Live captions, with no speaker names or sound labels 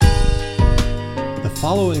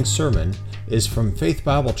following sermon is from Faith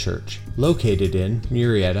Bible Church, located in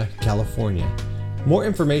Murrieta, California. More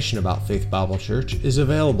information about Faith Bible Church is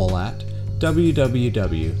available at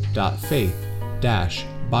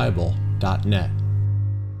www.faith-bible.net.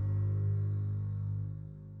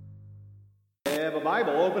 If you have a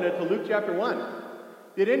Bible, open it to Luke chapter 1.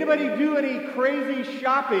 Did anybody do any crazy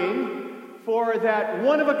shopping for that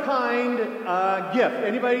one-of-a-kind gift?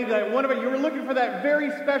 Anybody that you were looking for that very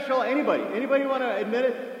special? Anybody want to admit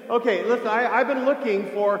it? Okay, listen, I've been looking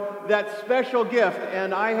for that special gift,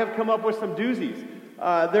 and I have come up with some doozies.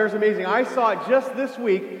 There's amazing. I saw just this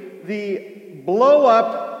week the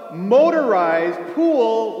blow-up motorized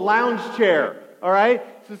pool lounge chair. All right,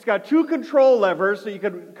 so it's got two control levers, so you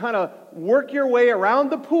can kind of work your way around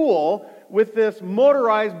the pool with this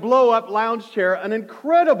motorized blow-up lounge chair. An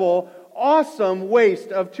incredible, awesome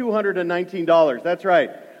waste of $219. That's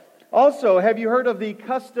right. Also, have you heard of the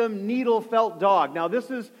custom needle felt dog? Now,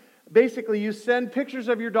 this is basically you send pictures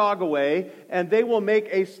of your dog away, and they will make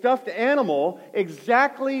a stuffed animal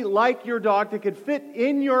exactly like your dog that could fit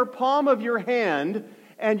in your palm of your hand,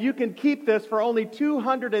 and you can keep this for only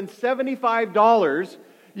 $275.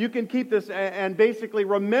 You can keep this and basically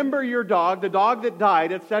remember your dog, the dog that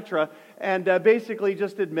died, etc., and basically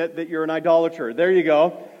just admit that you're an idolater. There you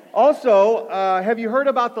go. Also, have you heard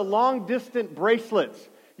about the long-distance bracelets?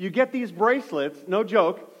 You get these bracelets, no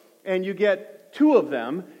joke, and you get two of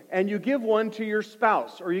them, and you give one to your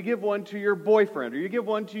spouse, or you give one to your boyfriend, or you give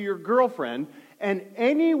one to your girlfriend, and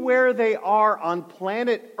anywhere they are on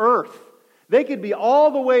planet Earth, they could be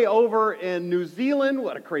all the way over in New Zealand,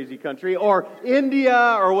 what a crazy country, or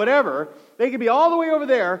India, or whatever. They could be all the way over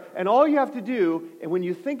there, and all you have to do, and when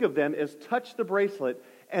you think of them, is touch the bracelet,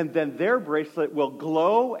 and then their bracelet will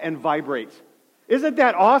glow and vibrate. Isn't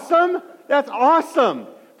that awesome? That's awesome.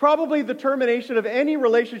 Probably the termination of any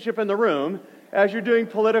relationship in the room as you're doing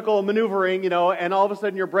political maneuvering, and all of a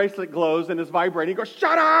sudden your bracelet glows and is vibrating. You go,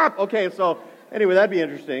 shut up! Okay, so anyway, that'd be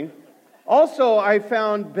interesting. Also, I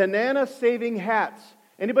found banana-saving hats.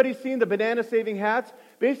 Anybody seen the banana-saving hats?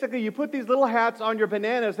 Basically, you put these little hats on your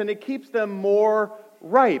bananas and it keeps them more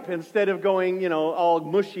ripe instead of going, all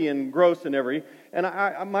mushy and gross and everything. And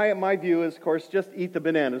my view is, of course, just eat the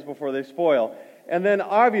bananas before they spoil. And then,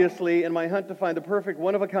 obviously, in my hunt to find the perfect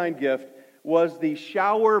one-of-a-kind gift was the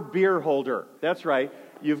shower beer holder. That's right.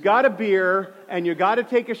 You've got a beer and you've got to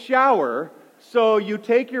take a shower. So you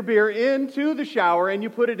take your beer into the shower and you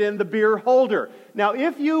put it in the beer holder. Now,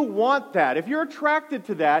 if you want that, if you're attracted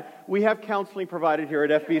to that, we have counseling provided here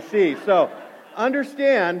at FBC. So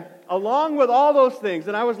understand, along with all those things,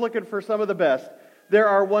 and I was looking for some of the best, there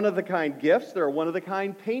are one-of-a-kind gifts, there are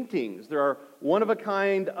one-of-a-kind paintings, there are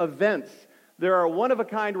one-of-a-kind events, there are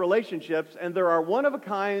one-of-a-kind relationships, and there are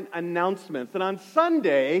one-of-a-kind announcements. And on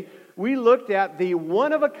Sunday, we looked at the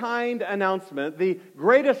one-of-a-kind announcement, the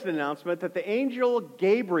greatest announcement that the angel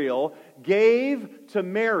Gabriel gave to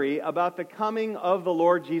Mary about the coming of the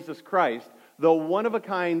Lord Jesus Christ, the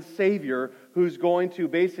one-of-a-kind Savior who's going to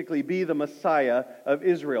basically be the Messiah of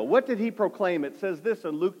Israel. What did he proclaim? It says this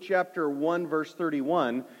in Luke chapter 1, verse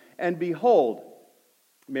 31, "And behold,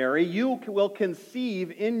 Mary, you will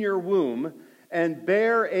conceive in your womb and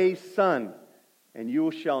bear a son, and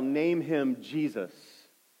you shall name him Jesus.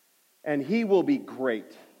 And he will be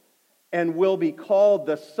great, and will be called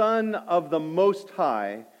the Son of the Most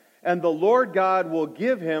High, and the Lord God will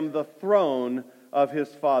give him the throne of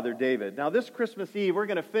his father David." Now this Christmas Eve, we're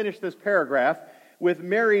going to finish this paragraph with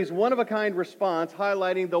Mary's one-of-a-kind response,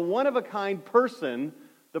 highlighting the one-of-a-kind person,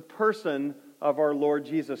 the person of our Lord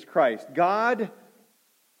Jesus Christ. God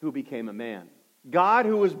who became a man. God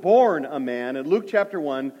who was born a man. In Luke chapter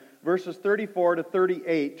 1, verses 34 to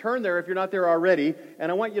 38. Turn there if you're not there already.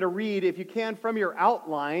 And I want you to read, if you can, from your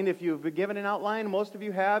outline. If you've been given an outline, most of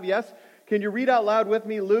you have, yes? Can you read out loud with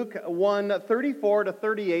me Luke 1, 34 to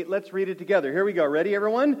 38? Let's read it together. Here we go. Ready,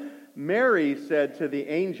 everyone? "Mary said to the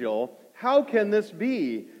angel, 'How can this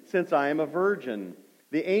be, since I am a virgin?'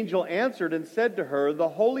 The angel answered and said to her, 'The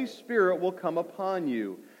Holy Spirit will come upon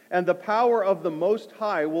you, and the power of the Most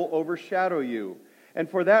High will overshadow you. And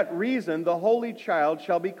for that reason the Holy Child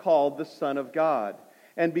shall be called the Son of God.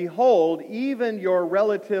 And behold, even your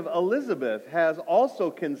relative Elizabeth has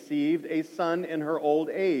also conceived a son in her old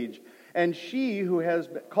age. And she who has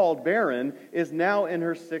been called barren is now in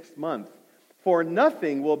her 6th month. For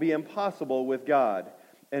nothing will be impossible with God.'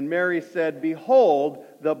 And Mary said, 'Behold,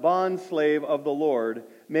 the bondslave of the Lord.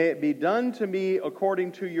 May it be done to me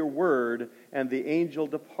according to your word.' And the angel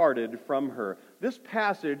departed from her." This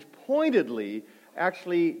passage pointedly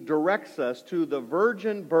actually directs us to the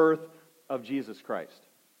virgin birth of Jesus Christ,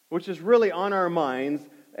 which is really on our minds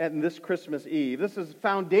and this Christmas Eve. This is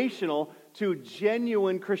foundational to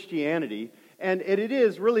genuine Christianity, and it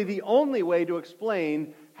is really the only way to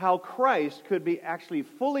explain how Christ could be actually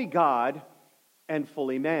fully God and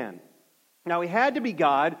fully man. Now, he had to be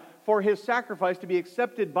God for his sacrifice to be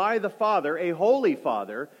accepted by the Father, a holy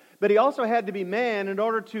Father, but he also had to be man in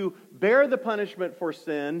order to bear the punishment for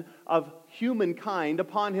sin of humankind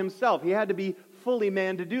upon himself. He had to be fully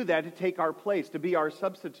man to do that, to take our place, to be our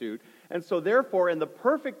substitute. And so therefore, in the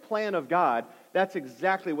perfect plan of God, that's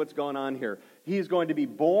exactly what's going on here. He is going to be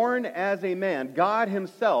born as a man, God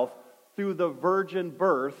himself, through the virgin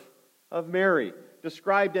birth of Mary,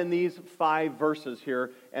 described in these 5 verses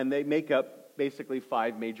here, and they make up basically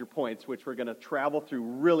 5 major points, which we're going to travel through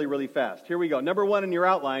really, really fast. Here we go. Number 1 in your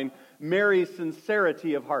outline, Mary's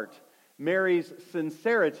sincerity of heart. Mary's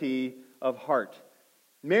sincerity of heart.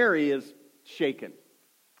 Mary is shaken.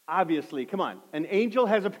 Obviously, come on, an angel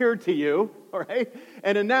has appeared to you, all right,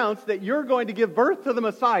 and announced that you're going to give birth to the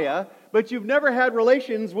Messiah, but you've never had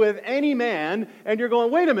relations with any man, and you're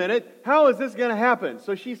going, wait a minute, how is this going to happen?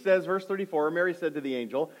 So she says, verse 34, Mary said to the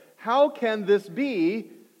angel, how can this be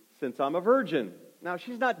since I'm a virgin? Now,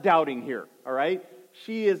 she's not doubting here, all right?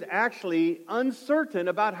 She is actually uncertain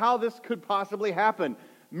about how this could possibly happen.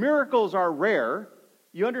 Miracles are rare.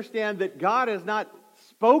 You understand that God has not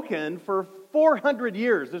spoken for 400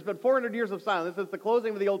 years. There's been 400 years of silence since the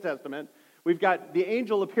closing of the Old Testament. We've got the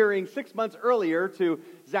angel appearing 6 months earlier to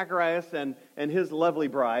Zacharias and his lovely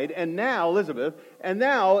bride, and now Elizabeth, and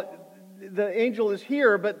now the angel is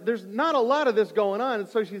here, but there's not a lot of this going on, and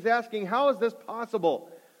so she's asking, how is this possible?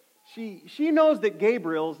 She knows that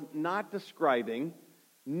Gabriel's not describing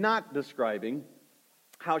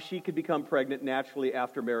how she could become pregnant naturally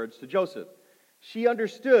after marriage to Joseph. She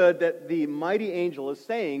understood that the mighty angel is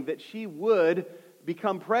saying that she would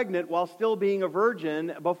become pregnant while still being a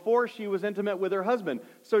virgin before she was intimate with her husband.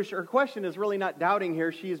 So her question is really not doubting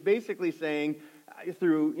here. She is basically saying,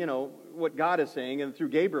 through what God is saying and through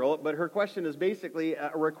Gabriel, but her question is basically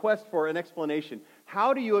a request for an explanation.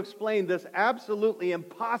 How do you explain this absolutely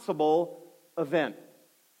impossible event?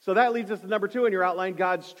 So that leads us to number 2 in your outline,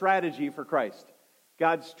 God's strategy for Christ.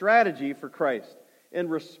 God's strategy for Christ. In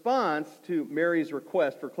response to Mary's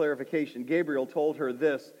request for clarification, Gabriel told her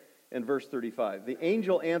this in verse 35. The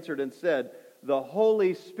angel answered and said, the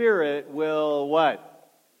Holy Spirit will what?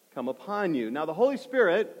 Come upon you. Now the Holy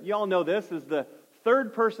Spirit, you all know this, is the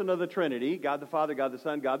third person of the Trinity, God the Father, God the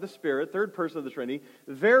Son, God the Spirit, third person of the Trinity,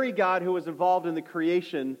 the very God who was involved in the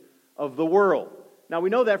creation of the world. Now we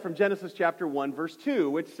know that from Genesis chapter 1, verse 2,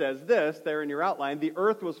 which says this, there in your outline, the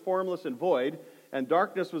earth was formless and void, and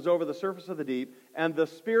darkness was over the surface of the deep, and the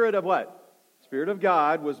Spirit of what? Spirit of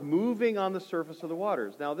God was moving on the surface of the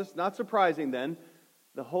waters. Now this is not surprising then.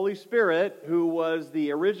 The Holy Spirit, who was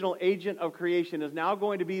the original agent of creation, is now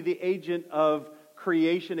going to be the agent of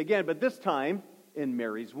creation again, but this time in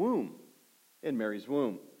Mary's womb. In Mary's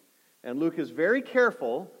womb. And Luke is very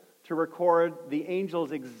careful to record the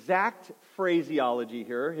angel's exact phraseology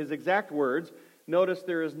here, his exact words. Notice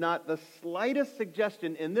there is not the slightest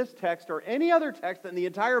suggestion in this text or any other text in the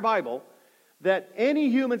entire Bible that any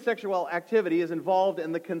human sexual activity is involved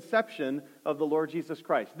in the conception of the Lord Jesus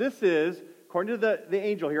Christ. This is, according to the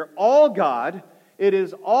angel here, all God, it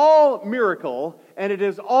is all miracle, and it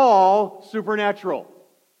is all supernatural.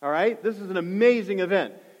 All right? This is an amazing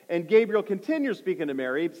event. And Gabriel continues speaking to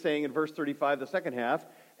Mary, saying in verse 35, the second half,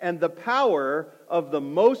 and the power of the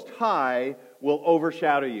Most High will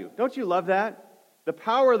overshadow you. Don't you love that? The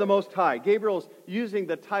power of the Most High. Gabriel's using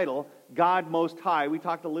the title, God Most High. We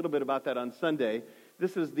talked a little bit about that on Sunday.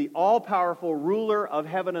 This is the all-powerful ruler of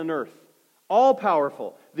heaven and earth.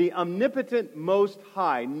 All-powerful. The omnipotent Most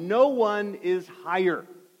High. No one is higher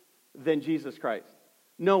than Jesus Christ.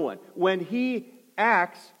 No one. When He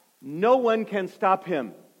acts, no one can stop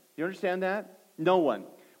Him. You understand that? No one.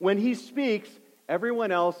 When He speaks,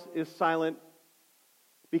 everyone else is silent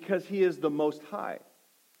because He is the Most High.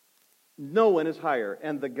 No one is higher.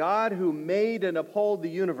 And the God who made and uphold the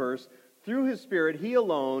universe, through His Spirit, He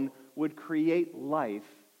alone would create life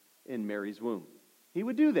in Mary's womb. He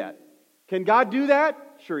would do that. Can God do that?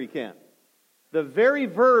 Sure He can. The very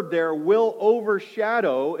verb there, will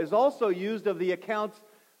overshadow, is also used of the accounts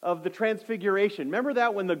of the Transfiguration. Remember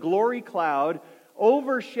that when the glory cloud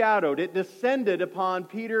overshadowed, it descended upon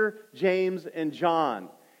Peter, James, and John.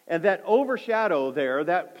 And that overshadow there,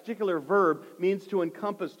 that particular verb, means to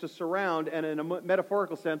encompass, to surround, and in a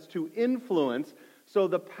metaphorical sense, to influence. So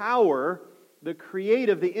the power, the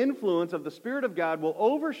creative, the influence of the Spirit of God will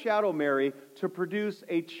overshadow Mary to produce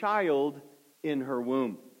a child in her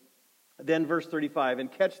womb. Then verse 35,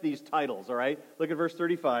 and catch these titles, all right? Look at verse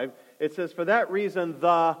 35. It says, for that reason,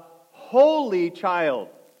 the Holy Child,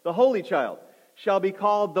 shall be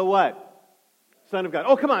called the what? Son of God.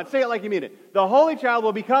 Oh, come on, say it like you mean it. The Holy Child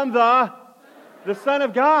will become the Son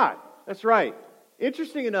of God. That's right.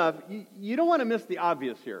 Interesting enough, you don't want to miss the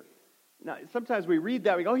obvious here. Now, sometimes we read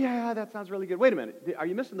that, we go, oh, yeah, that sounds really good. Wait a minute, are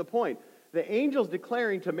you missing the point? The angel's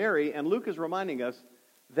declaring to Mary, and Luke is reminding us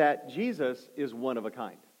that Jesus is one of a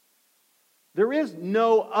kind. There is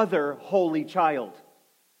no other holy child.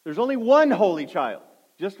 There's only one holy child,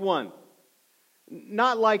 just one.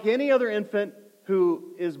 Not like any other infant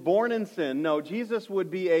who is born in sin. No, Jesus would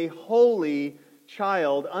be a holy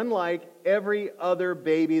child, unlike every other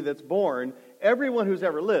baby that's born, everyone who's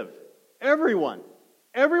ever lived. Everyone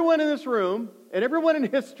in this room, and everyone in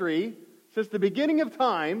history, since the beginning of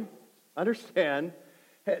time, understand,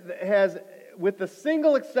 has, with the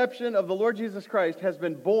single exception of the Lord Jesus Christ, has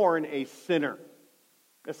been born a sinner.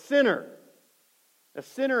 A sinner. A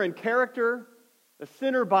sinner in character, a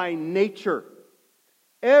sinner by nature.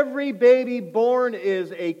 Every baby born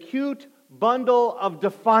is a cute bundle of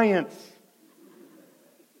defiance.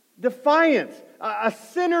 Defiance. A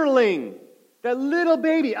sinnerling. That little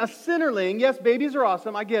baby, a sinnerling. Yes, babies are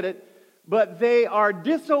awesome, I get it. But they are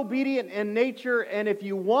disobedient in nature, and if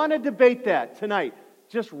you want to debate that tonight,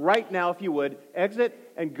 just right now, if you would,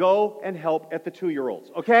 exit and go and help at the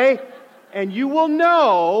 2-year-olds, okay? And you will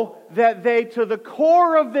know that they, to the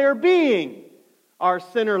core of their being, are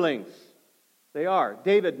sinnerlings. They are.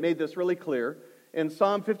 David made this really clear. In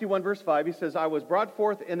Psalm 51, verse 5, he says, I was brought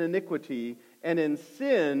forth in iniquity, and in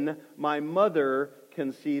sin my mother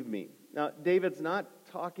conceived me. Now, David's not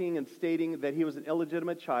talking and stating that he was an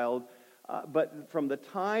illegitimate child, but from the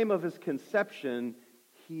time of his conception,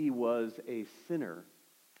 he was a sinner.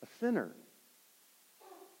 A sinner.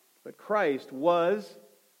 But Christ was,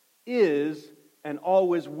 is, and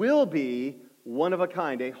always will be one of a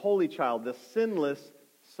kind, a holy child, the sinless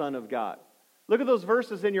Son of God. Look at those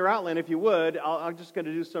verses in your outline, if you would. I'm just going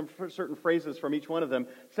to do some certain phrases from each one of them.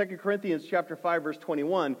 2 Corinthians chapter 5, verse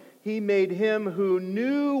 21. He made him who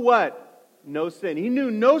knew what? No sin. He knew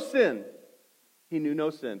no sin. He knew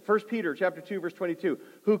no sin. 1 Peter chapter 2, verse 22.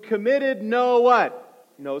 Who committed no what?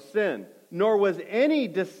 No sin. Nor was any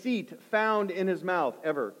deceit found in his mouth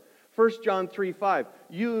ever. 1 John 3, 5.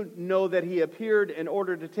 You know that he appeared in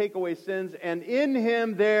order to take away sins, and in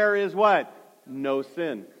him there is what? No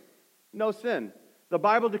sin. No sin. The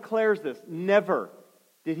Bible declares this. Never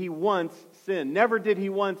did he once sin. Never did he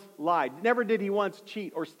once lie. Never did he once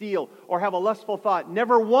cheat or steal or have a lustful thought.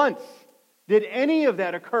 Never once did any of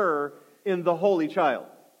that occur in the Holy Child,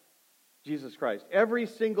 Jesus Christ. Every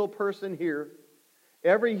single person here,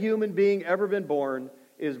 every human being ever been born,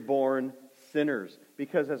 is born sinners.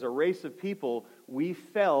 Because as a race of people, we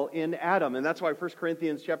fell in Adam. And that's why 1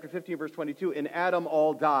 Corinthians chapter 15, verse 22, in Adam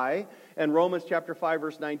all die. And Romans chapter 5,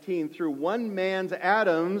 verse 19, through one man's,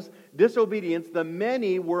 Adam's, disobedience, the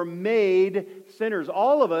many were made sinners.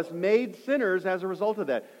 All of us made sinners as a result of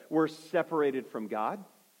that. We're separated from God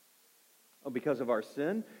because of our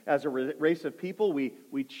sin. As a race of people,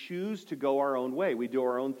 we choose to go our own way. We do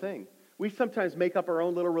our own thing. We sometimes make up our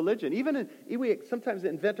own little religion. We sometimes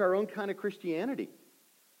invent our own kind of Christianity.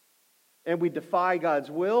 And we defy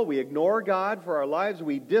God's will. We ignore God for our lives.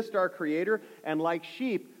 We dissed our Creator. And like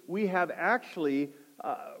sheep, we have actually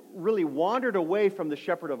really wandered away from the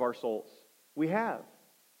shepherd of our souls. We have.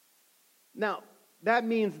 Now, that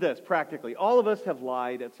means this, practically. All of us have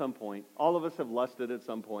lied at some point. All of us have lusted at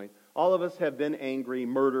some point. All of us have been angry,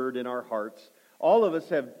 murdered in our hearts. All of us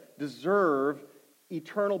have deserved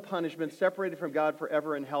eternal punishment, separated from God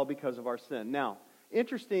forever in hell because of our sin. Now,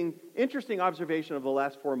 interesting observation of the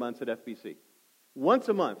last 4 months at FBC. Once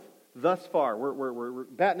a month, thus far, we're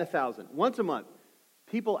batting 1,000. Once a month,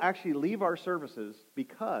 people actually leave our services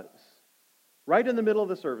because, right in the middle of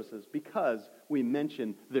the services, because we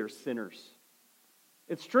mention they're sinners.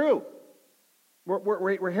 It's true.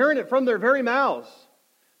 We're hearing it from their very mouths.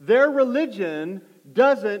 Their religion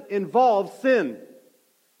doesn't involve sin.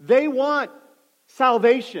 They want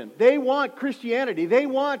salvation. They want Christianity. They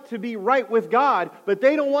want to be right with God, but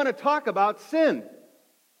they don't want to talk about sin.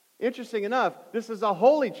 Interesting enough, this is a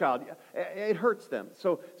holy child. It hurts them.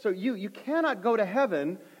 So you cannot go to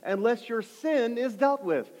heaven unless your sin is dealt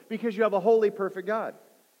with, because you have a holy, perfect God.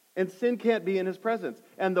 And sin can't be in His presence.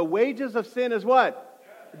 And the wages of sin is what?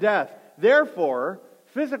 Death. Therefore,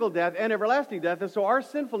 physical death and everlasting death. And so our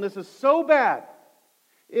sinfulness is so bad,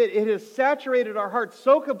 it has saturated our hearts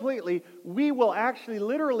so completely, we will actually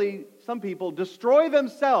literally, some people, destroy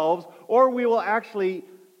themselves, or we will actually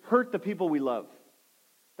hurt the people we love.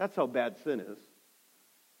 That's how bad sin is.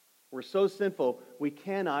 We're so sinful, we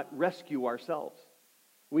cannot rescue ourselves.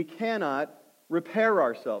 We cannot repair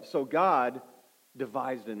ourselves. So God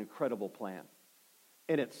devised an incredible plan.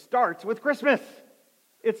 And it starts with Christmas.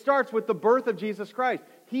 It starts with the birth of Jesus Christ.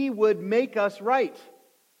 He would make us right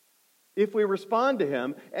if we respond to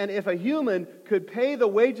Him. And if a human could pay the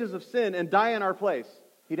wages of sin and die in our place,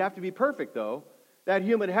 he'd have to be perfect, though. That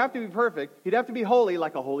human would have to be perfect. He'd have to be holy,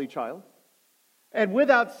 like a holy child. And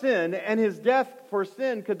without sin, and His death for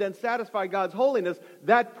sin could then satisfy God's holiness,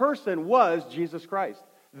 that person was Jesus Christ.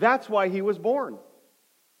 That's why He was born.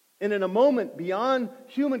 And in a moment beyond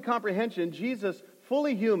human comprehension, Jesus,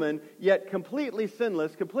 fully human, yet completely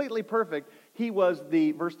sinless, completely perfect, He was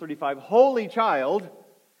the, verse 35, holy child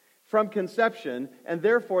from conception, and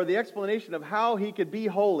therefore the explanation of how He could be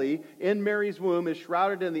holy in Mary's womb is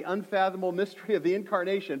shrouded in the unfathomable mystery of the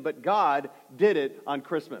incarnation, but God did it on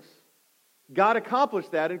Christmas. God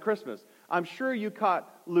accomplished that in Christmas. I'm sure you caught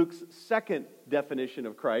Luke's second definition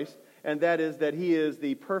of Christ, and that is that He is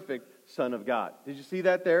the perfect Son of God. Did you see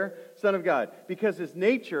that there? Son of God. Because His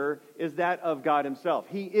nature is that of God Himself.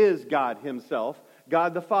 He is God Himself.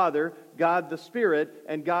 God the Father, God the Spirit,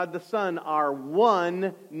 and God the Son are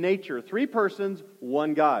one nature. Three persons,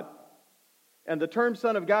 one God. And the term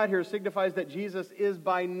Son of God here signifies that Jesus is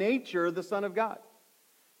by nature the Son of God.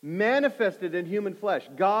 Manifested in human flesh.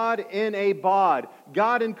 God in a bod.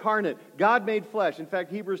 God incarnate. God made flesh. In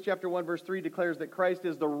fact, Hebrews chapter 1 verse 3 declares that Christ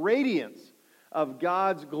is the radiance of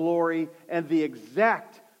God's glory and the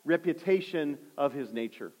exact reputation of His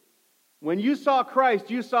nature. When you saw Christ,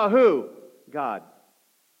 you saw who? God.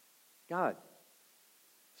 God.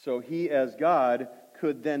 So He, as God,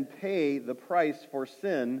 could then pay the price for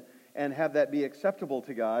sin and have that be acceptable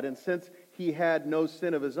to God. And since He had no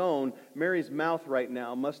sin of His own, Mary's mouth right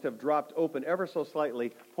now must have dropped open ever so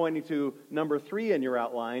slightly, pointing to number 3 in your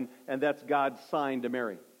outline, and that's God's sign to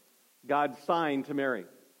Mary. God's sign to Mary.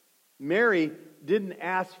 Mary didn't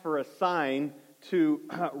ask for a sign to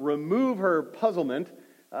remove her puzzlement.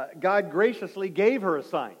 God graciously gave her a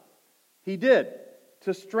sign. He did,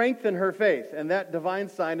 to strengthen her faith. And that divine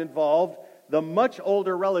sign involved the much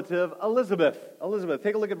older relative Elizabeth. Elizabeth,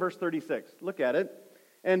 take a look at verse 36. Look at it.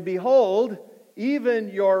 And behold, even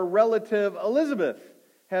your relative Elizabeth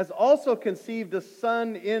has also conceived a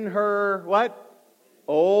son in her, what?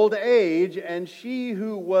 Old age. And she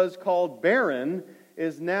who was called barren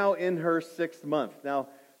is now in her 6th month. Now,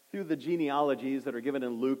 through the genealogies that are given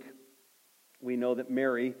in Luke, we know that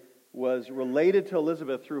Mary was related to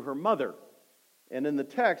Elizabeth through her mother. And in the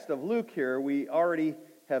text of Luke here, we already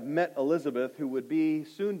have met Elizabeth, who would be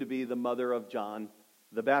soon to be the mother of John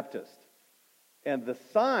the Baptist. And the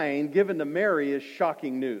sign given to Mary is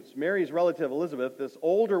shocking news. Mary's relative Elizabeth, this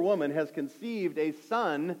older woman, has conceived a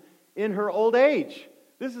son in her old age.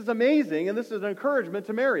 This is amazing, and this is an encouragement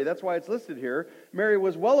to Mary. That's why it's listed here. Mary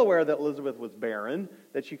was well aware that Elizabeth was barren,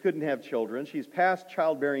 that she couldn't have children. She's past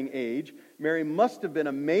childbearing age. Mary must have been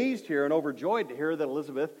amazed here and overjoyed to hear that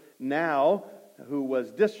Elizabeth, now, who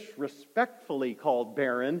was disrespectfully called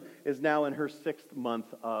barren, is now in her 6th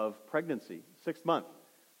month of pregnancy. 6th month.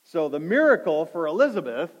 So the miracle for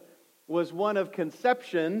Elizabeth was one of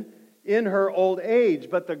conception in her old age.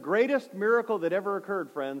 But the greatest miracle that ever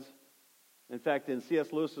occurred, friends, in fact, in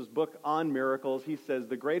C.S. Lewis's book on miracles, he says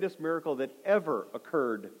the greatest miracle that ever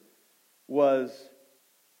occurred was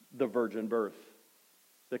the virgin birth.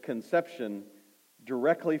 The conception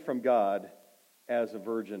directly from God as a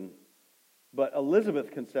virgin. But Elizabeth's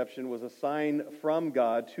conception was a sign from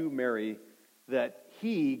God to Mary that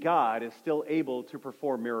He, God, is still able to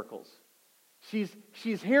perform miracles. She's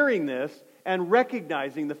hearing this and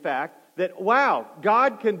recognizing the fact that, wow,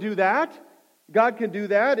 God can do that? God can do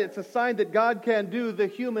that. It's a sign that God can do the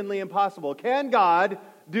humanly impossible. Can God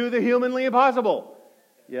do the humanly impossible?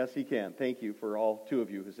 Yes, He can. Thank you for all 2 of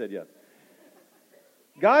you who said yes.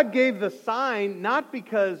 God gave the sign not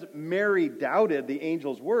because Mary doubted the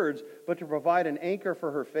angel's words, but to provide an anchor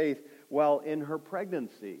for her faith while in her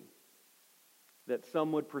pregnancy that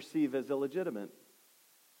some would perceive as illegitimate.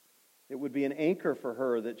 It would be an anchor for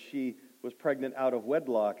her that she was pregnant out of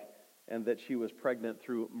wedlock and that she was pregnant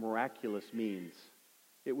through miraculous means.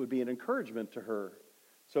 It would be an encouragement to her.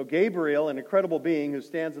 So Gabriel, an incredible being who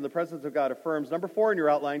stands in the presence of God, affirms, number 4 in your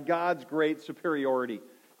outline, God's great superiority.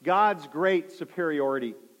 God's great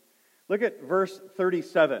superiority. Look at verse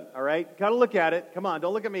 37, all right? Got to look at it. Come on,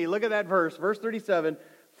 don't look at me. Look at that verse. Verse 37,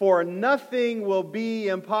 for nothing will be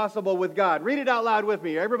impossible with God. Read it out loud with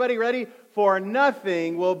me. Everybody ready? For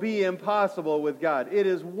nothing will be impossible with God. It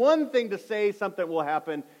is one thing to say something will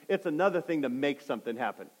happen. It's another thing to make something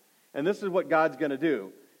happen. And this is what God's going to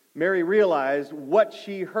do. Mary realized what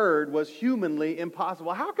she heard was humanly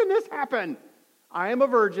impossible. How can this happen? I am a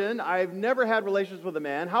virgin. I've never had relations with a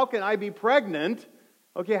man. How can I be pregnant?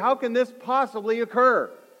 Okay, how can this possibly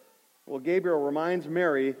occur? Well, Gabriel reminds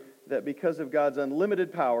Mary that because of God's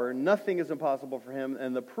unlimited power, nothing is impossible for him,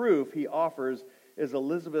 and the proof he offers is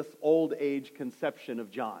Elizabeth's old age conception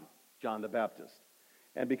of John the Baptist.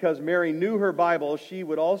 And because Mary knew her Bible, she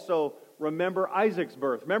would also remember Isaac's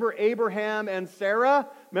birth. Remember Abraham and Sarah?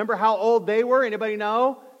 Remember how old they were? Anybody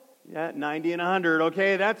know? Yeah, 90 and 100.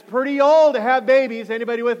 Okay, that's pretty old to have babies.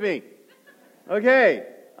 Anybody with me? Okay,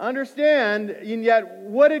 understand, and yet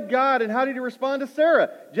what did God and how did he respond to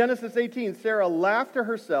Sarah? Genesis 18, Sarah laughed to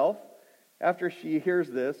herself after she hears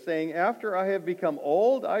this, saying, "After I have become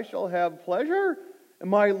old, I shall have pleasure. And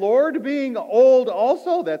my Lord being old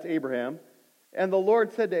also," that's Abraham. And the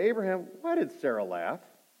Lord said to Abraham, "Why did Sarah laugh?"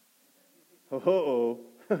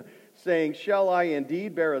 Saying, "Shall I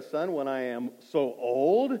indeed bear a son when I am so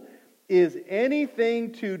old? Is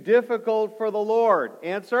anything too difficult for the Lord?"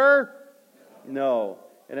 Answer? No.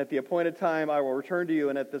 "And at the appointed time I will return to you,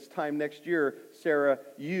 and at this time next year, Sarah,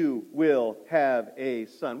 you will have a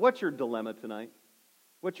son." What's your dilemma tonight?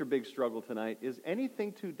 What's your big struggle tonight? Is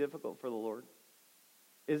anything too difficult for the Lord?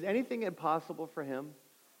 Is anything impossible for Him?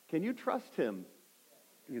 Can you trust Him?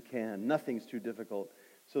 You can. Nothing's too difficult.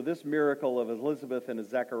 So this miracle of Elizabeth and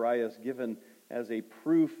Zacharias, given as a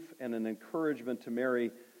proof and an encouragement to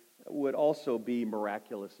Mary, would also be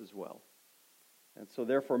miraculous as well. And so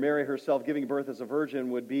therefore Mary herself giving birth as a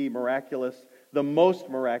virgin would be miraculous, the most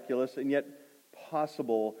miraculous, and yet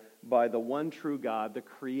possible by the one true God, the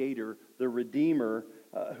Creator, the Redeemer,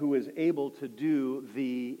 who is able to do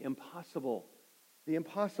the impossible. The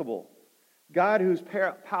impossible. God whose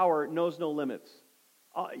power knows no limits.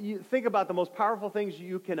 You think about the most powerful things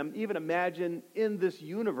you can even imagine in this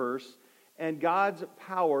universe, and God's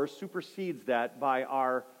power supersedes that by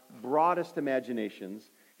our broadest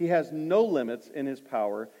imaginations. He has no limits in His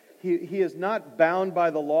power. He is not bound by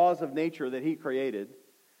the laws of nature that He created,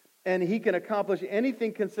 and He can accomplish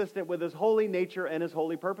anything consistent with His holy nature and His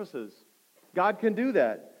holy purposes. God can do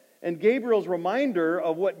that. And Gabriel's reminder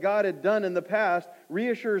of what God had done in the past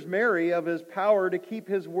reassures Mary of His power to keep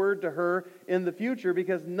His word to her in the future,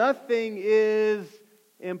 because nothing is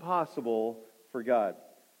impossible for God.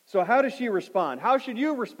 So how does she respond? How should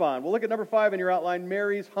you respond? Well, look at number 5 in your outline,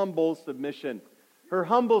 Mary's humble submission. Her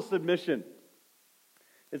humble submission.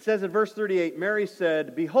 It says in verse 38, Mary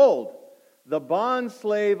said, "Behold, the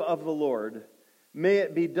bondslave of the Lord, may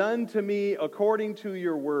it be done to me according to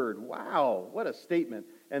your word." Wow, what a statement.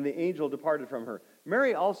 And the angel departed from her.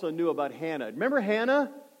 Mary also knew about Hannah. Remember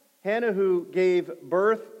Hannah? Hannah who gave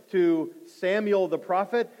birth to Samuel the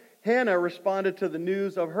prophet. Hannah responded to the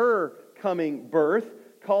news of her coming birth,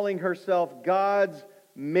 calling herself God's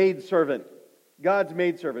maidservant. God's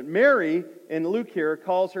maidservant. Mary, in Luke here,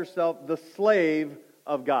 calls herself the slave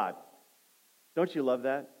of God. Don't you love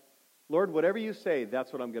that? Lord, whatever you say,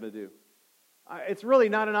 that's what I'm going to do. It's really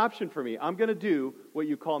not an option for me. I'm going to do what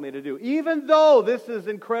you call me to do. Even though this is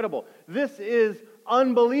incredible, this is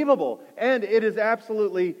unbelievable, and it is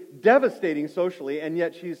absolutely devastating socially, and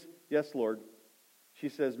yet she's, yes, Lord. She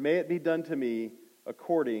says, "May it be done to me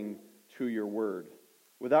according to your word."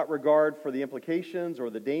 Without regard for the implications or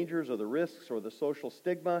the dangers or the risks or the social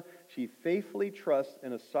stigma, she faithfully trusts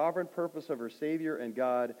in a sovereign purpose of her Savior and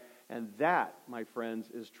God, and that, my friends,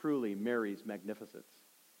 is truly Mary's magnificence.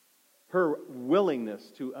 Her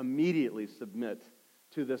willingness to immediately submit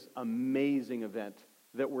to this amazing event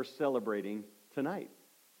that we're celebrating tonight.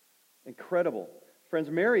 Incredible.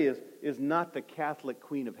 Friends, Mary is not the Catholic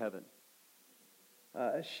Queen of Heaven.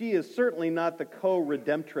 She is certainly not the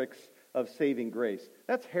co-redemptrix of saving grace.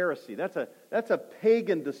 That's heresy. That's a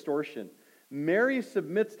pagan distortion. Mary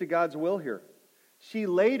submits to God's will here. She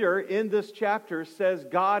later in this chapter says,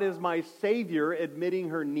 "God is my Savior," admitting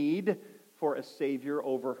her need for a Savior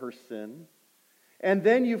over her sin. And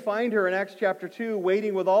then you find her in Acts chapter 2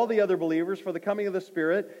 waiting with all the other believers for the coming of the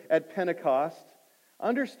Spirit at Pentecost.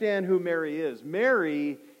 Understand who Mary is.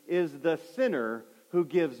 Mary is the sinner who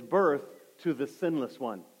gives birth to the sinless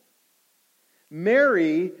one.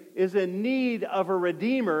 Mary is in need of a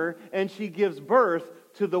Redeemer, and she gives birth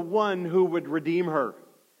to the one who would redeem her.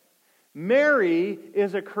 Mary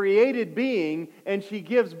is a created being, and she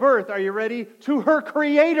gives birth, are you ready, to her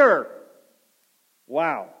Creator.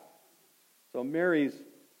 Wow. So Mary's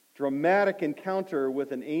dramatic encounter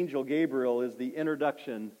with an angel Gabriel is the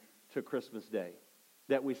introduction to Christmas Day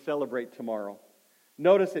that we celebrate tomorrow.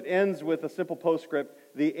 Notice it ends with a simple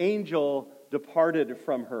postscript, "The angel departed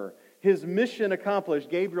from her." His mission accomplished,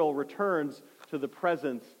 Gabriel returns to the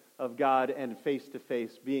presence of God and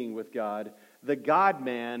face-to-face being with God. The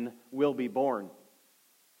God-man will be born.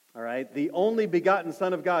 All right? The only begotten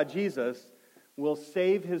Son of God, Jesus, will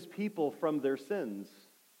save his people from their sins.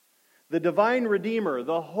 The divine Redeemer,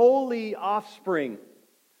 the holy offspring,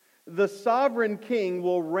 the sovereign King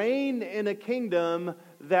will reign in a kingdom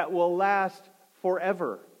that will last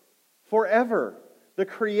forever. Forever. The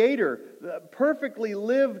Creator perfectly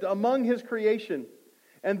lived among his creation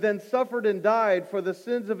and then suffered and died for the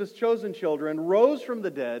sins of his chosen children, rose from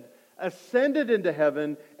the dead, ascended into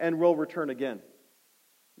heaven, and will return again.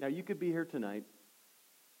 Now, you could be here tonight,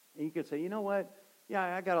 and you could say, you know what?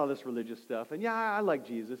 Yeah, I got all this religious stuff, and yeah, I like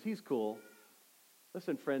Jesus. He's cool.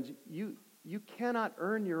 Listen, friends, you cannot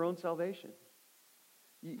earn your own salvation.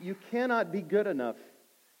 You cannot be good enough.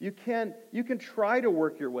 You can try to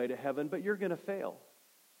work your way to heaven, but you're going to fail.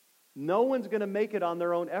 No one's going to make it on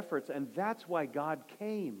their own efforts, and that's why God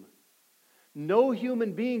came. No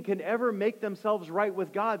human being can ever make themselves right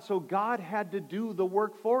with God, so God had to do the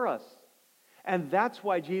work for us. And that's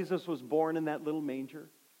why Jesus was born in that little manger.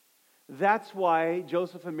 That's why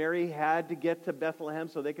Joseph and Mary had to get to Bethlehem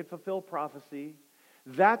so they could fulfill prophecy.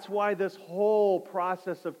 That's why this whole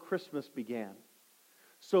process of Christmas began.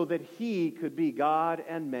 So that he could be God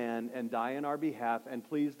and man and die in our behalf and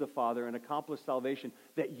please the Father and accomplish salvation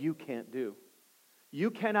that you can't do.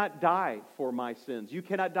 You cannot die for my sins. You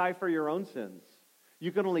cannot die for your own sins.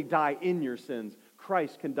 You can only die in your sins.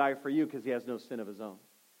 Christ can die for you because he has no sin of his own.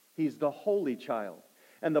 He's the holy child.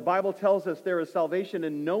 And the Bible tells us there is salvation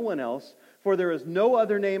in no one else, for there is no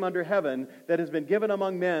other name under heaven that has been given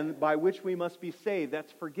among men by which we must be saved.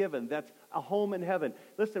 That's forgiven. That's a home in heaven.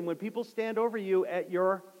 Listen, when people stand over you at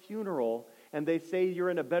your funeral and they say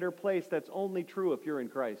you're in a better place, that's only true if you're in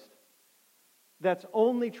Christ. That's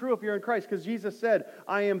only true if you're in Christ, because Jesus said,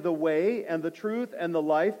 I am the way and the truth and the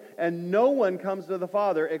life, and no one comes to the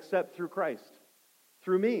Father except through Christ,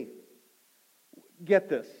 through me. Get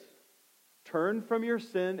this. Turn from your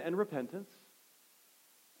sin and repentance.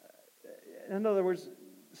 In other words,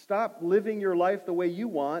 stop living your life the way you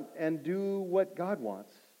want and do what God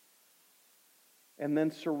wants. And then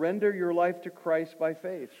surrender your life to Christ by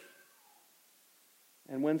faith.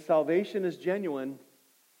 And when salvation is genuine,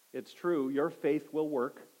 it's true, your faith will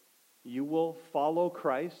work. You will follow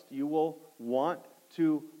Christ. You will want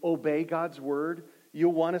to obey God's word.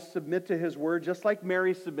 You'll want to submit to his word, just like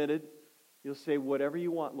Mary submitted. You'll say, whatever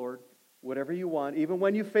you want, Lord. Whatever you want. Even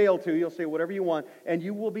when you fail to, you'll say whatever you want, and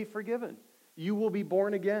you will be forgiven. You will be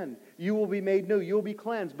born again. You will be made new. You will be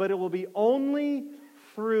cleansed. But it will be only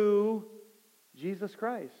through Jesus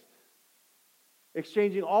Christ.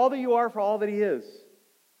 Exchanging all that you are for all that he is.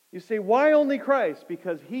 You say, why only Christ?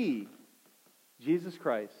 Because he, Jesus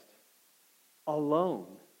Christ, alone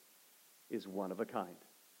is one of a kind.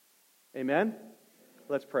 Amen?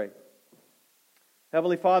 Let's pray.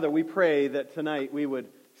 Heavenly Father, we pray that tonight we would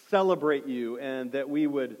celebrate you and that we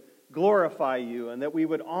would glorify you and that we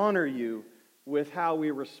would honor you with how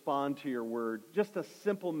we respond to your word. Just a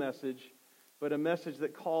simple message, but a message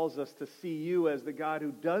that calls us to see you as the God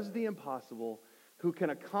who does the impossible, who can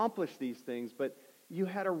accomplish these things, but you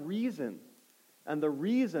had a reason. And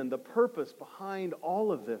the purpose behind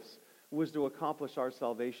all of this was to accomplish our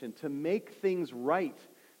salvation, to make things right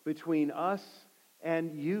between us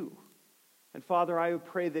and you. And Father, I would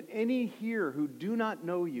pray that any here who do not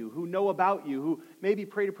know you, who know about you, who maybe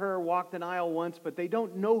prayed a prayer or walked an aisle once, but they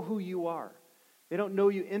don't know who you are. They don't know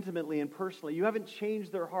you intimately and personally. You haven't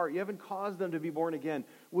changed their heart. You haven't caused them to be born again.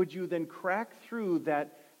 Would you then crack through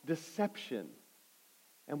that deception?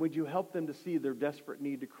 And would you help them to see their desperate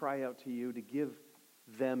need to cry out to you, to give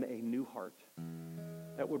them a new heart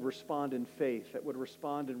that would respond in faith, that would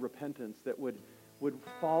respond in repentance, that would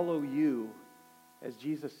follow you. As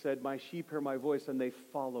Jesus said, my sheep hear my voice and they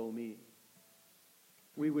follow me.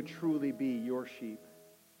 We would truly be your sheep.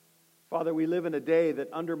 Father, we live in a day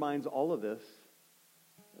that undermines all of this.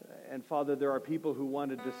 And Father, there are people who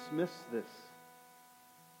want to dismiss this.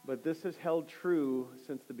 But this has held true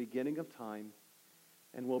since the beginning of time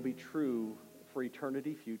and will be true for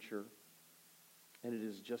eternity future. And it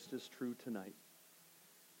is just as true tonight.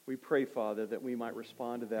 We pray, Father, that we might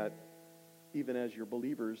respond to that even as your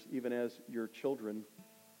believers, even as your children,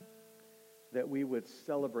 that we would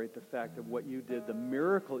celebrate the fact of what you did, the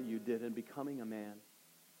miracle you did in becoming a man,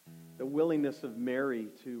 the willingness of Mary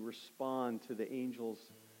to respond to the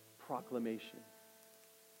angel's proclamation,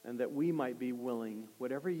 and that we might be willing,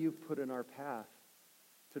 whatever you've put in our path,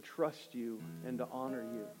 to trust you and to honor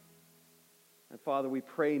you. And Father, we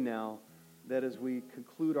pray now that as we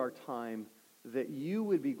conclude our time, that you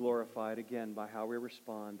would be glorified again by how we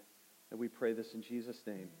respond. And we pray this in Jesus'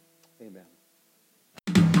 name. Amen.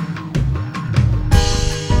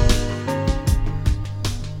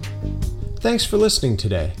 Thanks for listening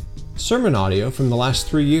today. Sermon audio from the last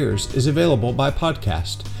 3 years is available by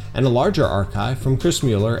podcast, and a larger archive from Chris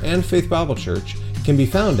Mueller and Faith Bible Church can be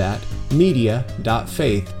found at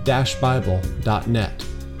media.faith-bible.net.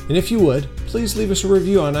 And if you would, please leave us a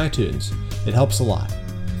review on iTunes. It helps a lot.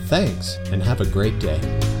 Thanks, and have a great day.